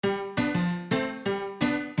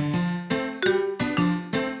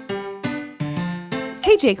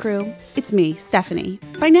Hey J.Crew, it's me, Stephanie.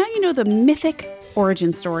 By now you know the mythic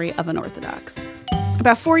origin story of Unorthodox.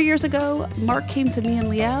 About 4 years ago, Mark came to me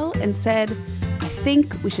and Liel and said, I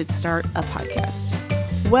think we should start a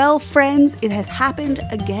podcast. Well, friends, it has happened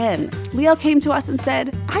again. Liel came to us and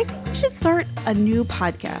said, I think we should start a new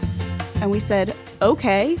podcast. And we said,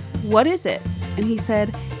 okay, what is it? And he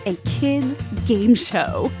said, a kids game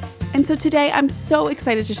show. And so today I'm so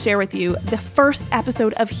excited to share with you the first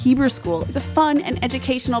episode of Hebrew School. It's a fun and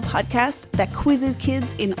educational podcast that quizzes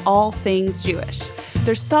kids in all things Jewish.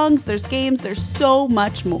 There's songs, there's games, there's so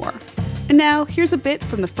much more. And now here's a bit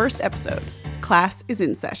from the first episode. Class is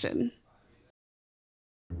in session.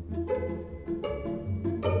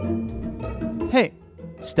 Hey,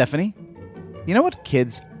 Stephanie, you know what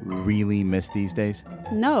kids really miss these days?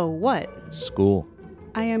 No, what? School.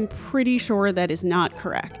 I am pretty sure that is not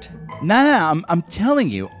correct. No, I'm telling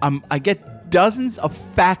you, I get dozens of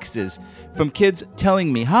faxes from kids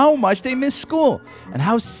telling me how much they miss school and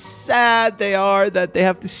how sad they are that they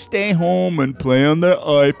have to stay home and play on their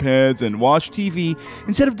iPads and watch TV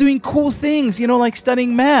instead of doing cool things, like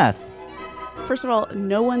studying math. First of all,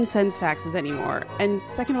 no one sends faxes anymore. And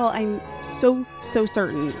second of all, I'm so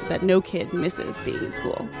certain that no kid misses being in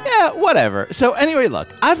school. Yeah, whatever. So anyway, look,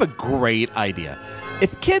 I have a great idea.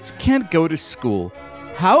 If kids can't go to school,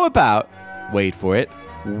 how about, wait for it,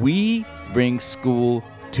 we bring school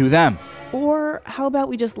to them? Or how about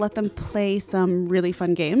we just let them play some really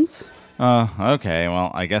fun games? Okay, well,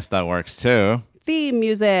 I guess that works too. Theme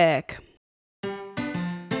music.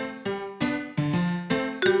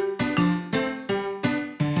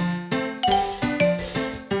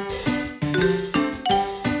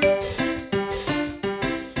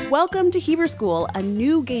 Welcome to Hebrew School, a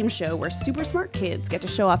new game show where super smart kids get to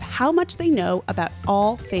show off how much they know about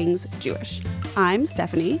all things Jewish. I'm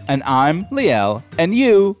Stephanie. And I'm Liel. And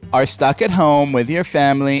you are stuck at home with your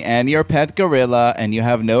family and your pet gorilla, and you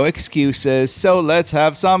have no excuses, so let's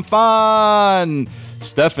have some fun!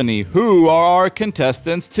 Stephanie, who are our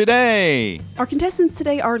contestants today? Our contestants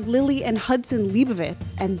today are Lily and Hudson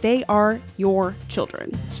Leibovitz, and they are your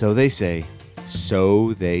children. So they say.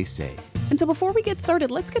 So they say. And so before we get started,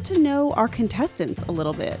 let's get to know our contestants a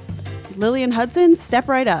little bit. Lily and Hudson, step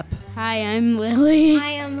right up. Hi, I'm Lily.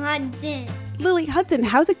 Hi, I'm Hudson. Lily, Hudson,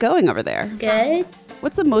 how's it going over there? Good.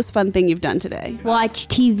 What's the most fun thing you've done today? Watch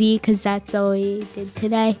TV because that's all we did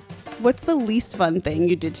today. What's the least fun thing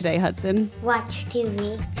you did today, Hudson? Watch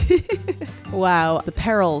TV. Wow, the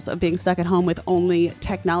perils of being stuck at home with only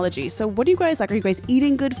technology. So what do you guys like? Are you guys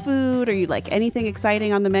eating good food? Are you like anything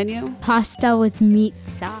exciting on the menu? Pasta with meat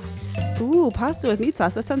sauce. Ooh, pasta with meat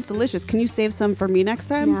sauce. That sounds delicious. Can you save some for me next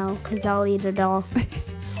time? No, because I'll eat it all.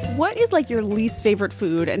 What is like your least favorite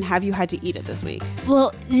food and have you had to eat it this week?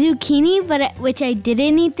 Well, zucchini, which I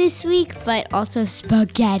didn't eat this week, but also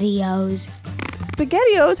SpaghettiOs.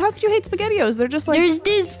 SpaghettiOs? How could you hate SpaghettiOs? They're just like They're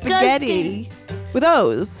disgusting. spaghetti with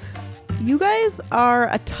O's. You guys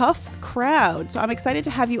are a tough crowd, so I'm excited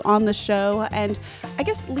to have you on the show. And I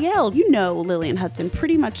guess, Liel, you know Lily and Hudson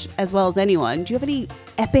pretty much as well as anyone. Do you have any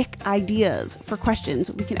epic ideas for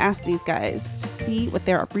questions we can ask these guys to see what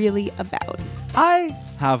they're really about? I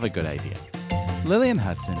have a good idea. Lily and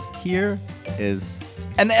Hudson, here is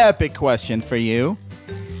an epic question for you.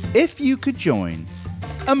 If you could join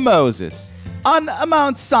a Moses on a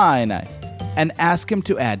Mount Sinai and ask him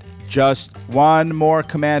to add just one more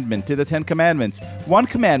commandment to the 10 Commandments, one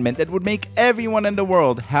commandment that would make everyone in the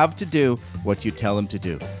world have to do what you tell them to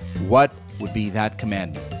do, what would be that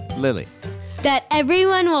commandment? Lily. That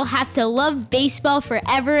everyone will have to love baseball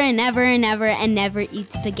forever and ever and ever and never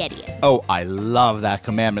eat SpaghettiOs. Oh, I love that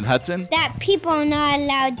commandment, Hudson. That people are not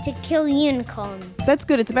allowed to kill unicorns. That's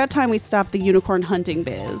good. It's about time we stop the unicorn hunting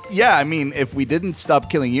biz. Yeah, I mean, if we didn't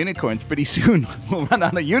stop killing unicorns, pretty soon we'll run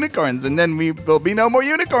out of unicorns, and then there'll be no more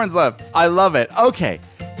unicorns left. I love it. Okay,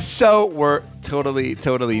 so we're totally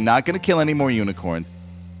not going to kill any more unicorns.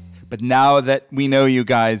 But now that we know you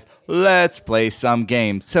guys, let's play some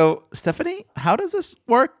games. So, Stephanie, how does this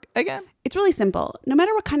work again? It's really simple. No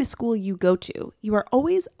matter what kind of school you go to, you are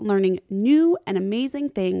always learning new and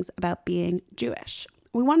amazing things about being Jewish.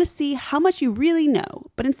 We want to see how much you really know,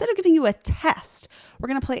 but instead of giving you a test, we're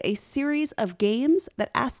going to play a series of games that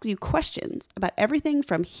asks you questions about everything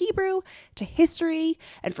from Hebrew to history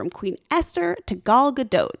and from Queen Esther to Gal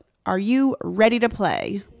Gadot. Are you ready to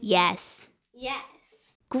play? Yes. Yes.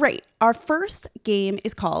 Great. Our first game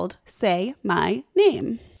is called Say My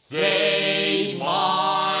Name. Say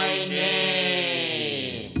my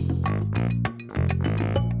name.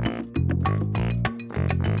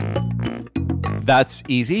 That's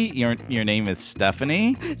easy. Your name is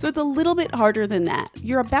Stephanie. So it's a little bit harder than that.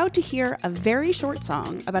 You're about to hear a very short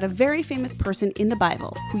song about a very famous person in the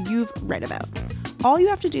Bible who you've read about. All you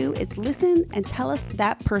have to do is listen and tell us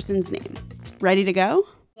that person's name. Ready to go?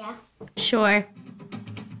 Yeah. Sure.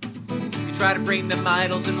 You try to bring them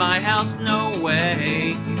idols in my house, no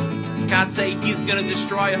way. God say he's gonna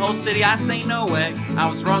destroy a whole city, I say no way. I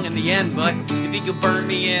was wrong in the end, but you think you'll burn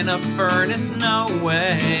me in a furnace, no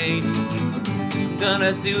way. I'm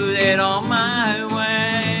gonna do it all my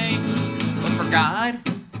way. But for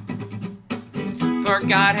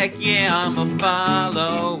God, heck yeah, I'm a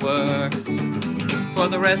follower. For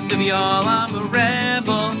the rest of y'all, I'm a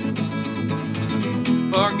rebel.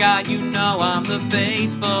 For God, you know I'm the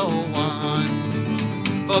faithful one.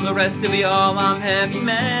 For the rest of y'all, I'm heavy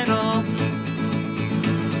metal.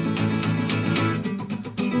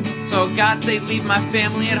 So God say leave my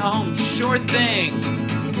family at home, sure thing.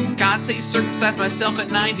 God say circumcise myself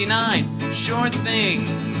at 99, sure thing.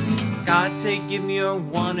 God say give me your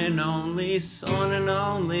one and only son,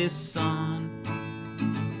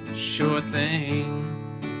 sure thing.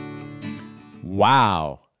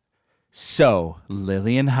 Wow. So,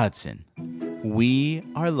 Lillian Hudson, we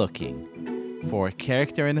are looking for a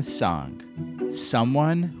character in a song,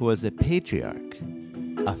 someone who was a patriarch,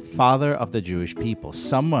 a father of the Jewish people,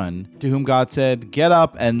 someone to whom God said, get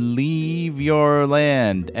up and leave your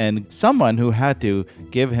land, and someone who had to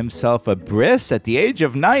give himself a bris at the age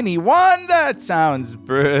of 91. That sounds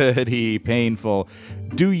pretty painful.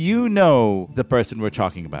 Do you know the person we're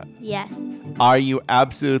talking about? Yes. Are you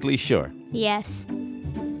absolutely sure? Yes.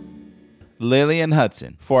 Lillian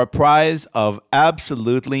Hudson, for a prize of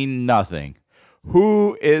absolutely nothing.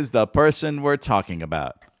 Who is the person we're talking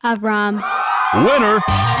about? Avram. Winner.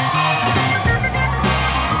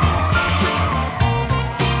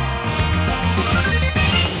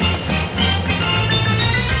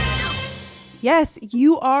 Yes,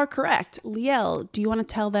 you are correct. Liel, do you want to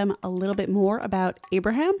tell them a little bit more about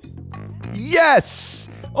Abraham? Yes!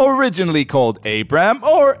 Originally called Abram,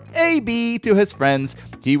 or AB to his friends,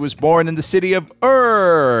 he was born in the city of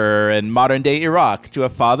Ur in modern-day Iraq to a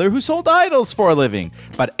father who sold idols for a living.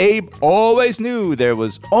 But Abe always knew there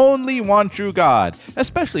was only one true God,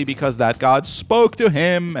 especially because that God spoke to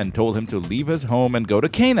him and told him to leave his home and go to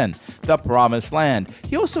Canaan, the promised land.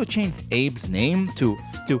 He also changed Abe's name to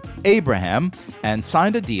Abraham and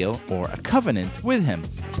signed a deal or a covenant with him,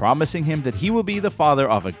 promising him that he will be the father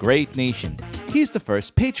of a great nation. He's the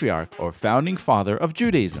first patriarch or founding father of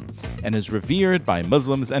Judaism and is revered by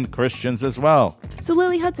Muslims and Christians as well. So,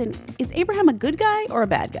 Lily Hudson, is Abraham a good guy or a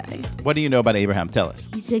bad guy? What do you know about Abraham? Tell us.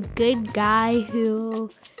 He's a good guy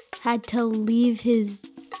who had to leave his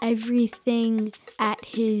everything at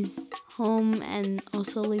his home and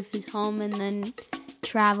also leave his home and then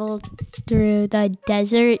travel through the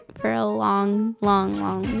desert for a long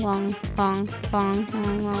time.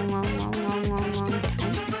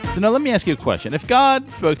 So now let me ask you a question. If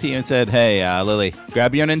God spoke to you and said, hey, Lily,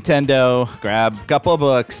 grab your Nintendo, grab a couple of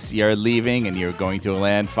books, you're leaving and you're going to a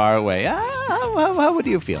land far away, how would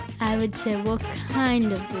you feel? I would say, what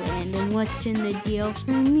kind of land and what's in the deal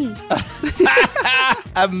for me?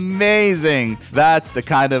 Amazing. That's the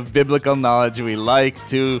kind of biblical knowledge we like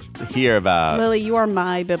to hear about. Lily, you are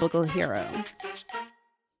my biblical hero.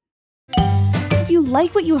 If you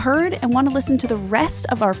like what you heard and want to listen to the rest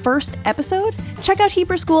of our first episode, check out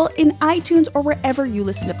Hebrew School in iTunes or wherever you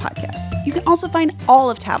listen to podcasts. You can also find all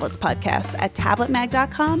of Tablet's podcasts at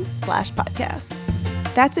tabletmag.com/podcasts.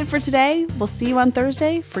 That's it for today. We'll see you on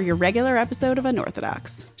Thursday for your regular episode of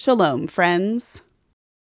Unorthodox. Shalom, friends.